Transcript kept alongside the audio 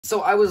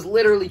So I was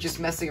literally just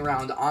messing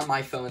around on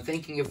my phone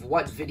thinking of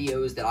what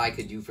videos that I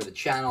could do for the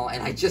channel,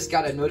 and I just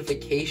got a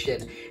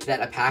notification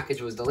that a package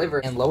was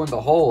delivered, and lo and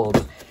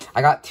behold, I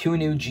got 2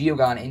 new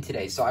Geogan in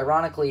today. So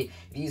ironically,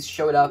 these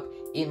showed up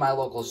in my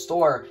local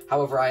store.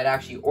 However, I had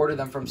actually ordered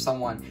them from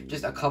someone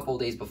just a couple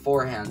days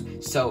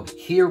beforehand. So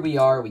here we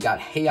are. We got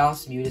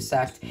Chaos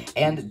Mutasect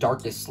and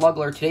Darkus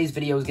Sluggler. Today's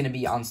video is going to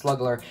be on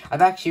Sluggler.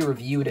 I've actually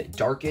reviewed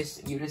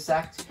Darkus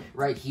Mutasect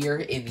right here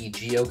in the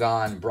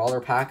Geogan Brawler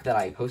Pack that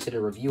I posted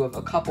a review of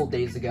a couple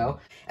days ago.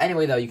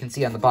 Anyway, though, you can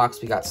see on the box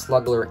we got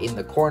Sluggler in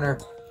the corner.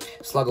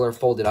 Sluggler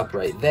folded up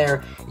right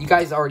there. You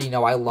guys already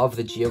know I love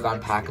the Geogan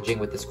packaging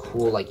with this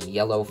cool like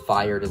yellow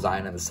fire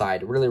design on the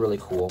side. Really, really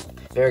cool.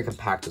 Very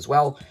compact as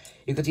well.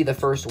 You can see the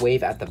first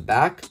wave at the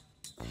back.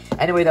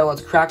 Anyway, though,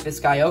 let's crack this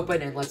guy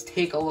open and let's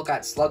take a look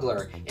at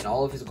Sluggler in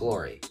all of his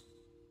glory.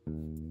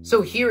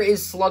 So here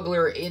is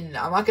Sluggler in,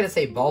 I'm not going to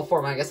say ball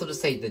form, I guess I'll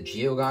just say the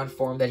Geogan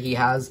form that he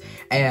has.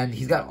 And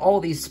he's got all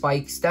these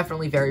spikes,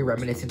 definitely very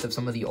reminiscent of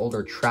some of the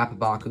older Trap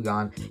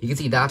Bakugan. You can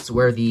see that's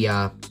where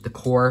the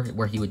core,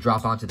 where he would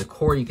drop onto the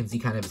core. You can see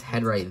kind of his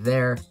head right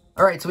there.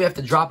 Alright, so we have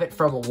to drop it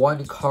from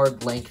 1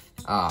 card length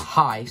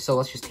high, so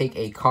let's just take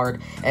a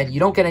card. And you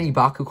don't get any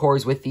Baku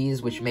cores with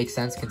these, which makes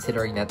sense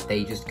considering that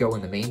they just go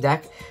in the main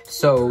deck.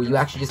 So you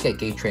actually just get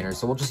Gate Trainers.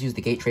 So we'll just use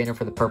the Gate Trainer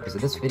for the purpose of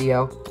this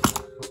video.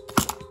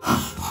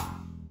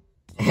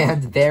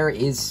 And there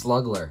is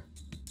Sluggler.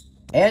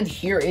 And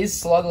here is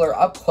Sluggler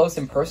up close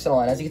and personal,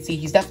 and as you can see,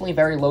 he's definitely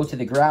very low to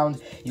the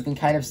ground. You can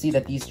kind of see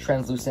that these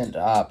translucent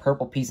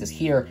purple pieces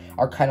here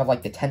are kind of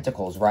like the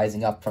tentacles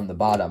rising up from the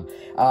bottom.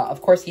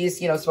 Of course, he is,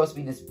 supposed to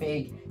be this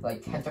big,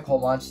 like, tentacle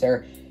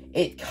monster.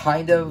 It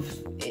kind of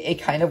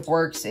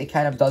works, it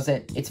kind of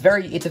doesn't. It's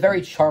a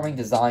very charming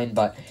design,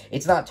 but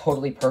it's not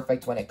totally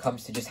perfect when it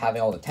comes to just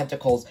having all the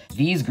tentacles.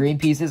 These green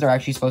pieces are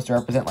actually supposed to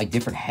represent like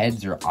different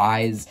heads or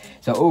eyes.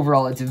 So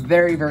overall, it's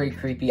very, very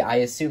creepy. I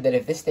assume that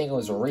if this thing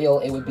was real,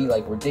 it would be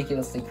like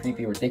ridiculously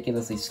creepy,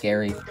 ridiculously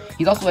scary.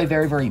 He's also a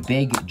very, very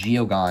big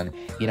Geogan.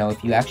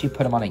 If you actually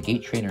put him on a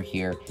Gate Trainer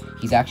here,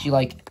 he's actually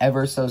like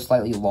ever so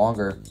slightly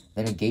longer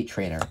than a Gate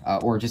Trainer,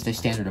 or just a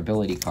standard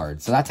ability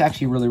card. So that's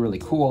actually really, really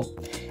cool.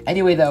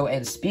 Anyway, though,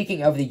 and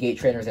speaking of the Gate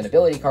Trainers and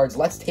ability cards,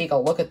 let's take a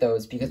look at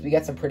those because we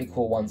get some pretty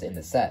cool ones in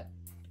the set.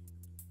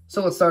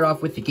 So let's start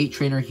off with the Gate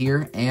Trainer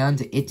here,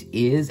 and it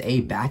is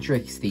a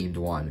Batrix themed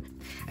one.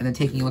 And then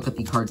taking a look at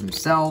the cards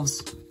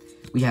themselves,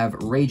 we have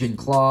Rage and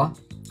Claw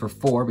for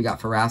 4. We got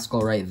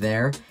Farascal right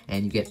there,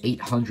 and you get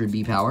 800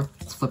 B power.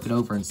 Let's flip it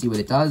over and see what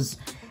it does.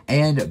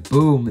 And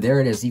boom,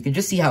 there it is. You can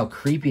just see how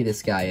creepy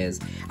this guy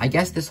is. I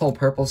guess this whole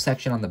purple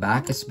section on the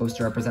back is supposed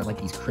to represent like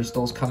these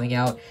crystals coming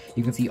out.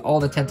 You can see all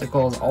the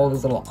tentacles, all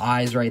those little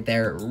eyes right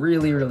there.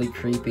 Really, really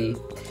creepy.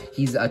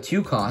 He's a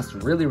 2 cost,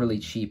 really, really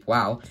cheap.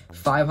 Wow.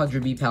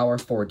 500 B power,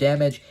 4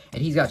 damage.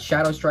 And he's got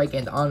Shadow Strike,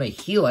 and on a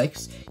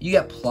Helix, you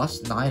get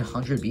plus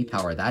 900 B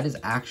power. That is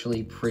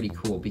actually pretty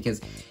cool because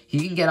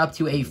he can get up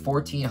to a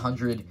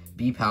 1400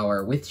 B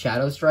power with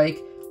Shadow Strike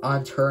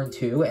on turn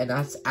 2, and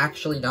that's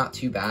actually not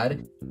too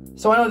bad.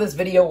 So I know this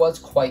video was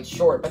quite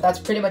short, but that's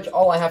pretty much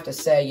all I have to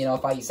say.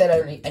 If I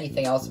said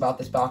anything else about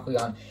this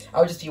Bakugan, I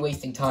would just be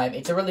wasting time.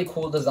 It's a really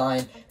cool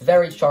design,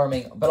 very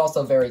charming, but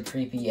also very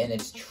creepy in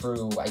its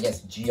true, I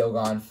guess,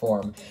 Geogan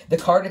form. The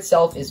card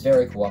itself is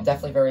very cool. I'm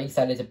definitely very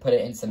excited to put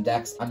it in some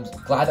decks. I'm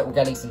glad that we're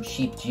getting some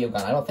cheap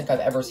Geogan. I don't think I've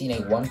ever seen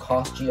a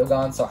 1-cost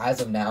Geogan, so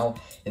as of now,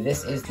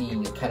 this is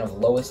the kind of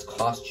lowest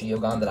cost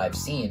Geogan that I've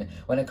seen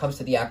when it comes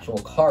to the actual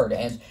card,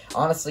 and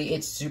honestly,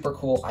 it's super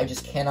cool. I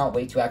just cannot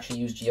wait to actually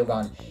use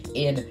Geogan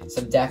in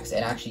some decks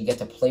and actually get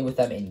to play with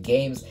them in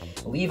games.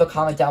 Leave a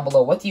comment down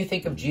below. What do you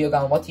think of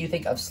Geogan? What do you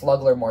think of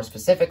Sluggler more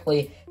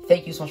specifically?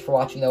 Thank you so much for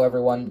watching, though,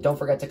 everyone. Don't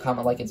forget to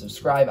comment, like, and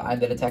subscribe. I'm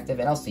the Detective,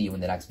 and I'll see you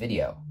in the next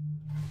video.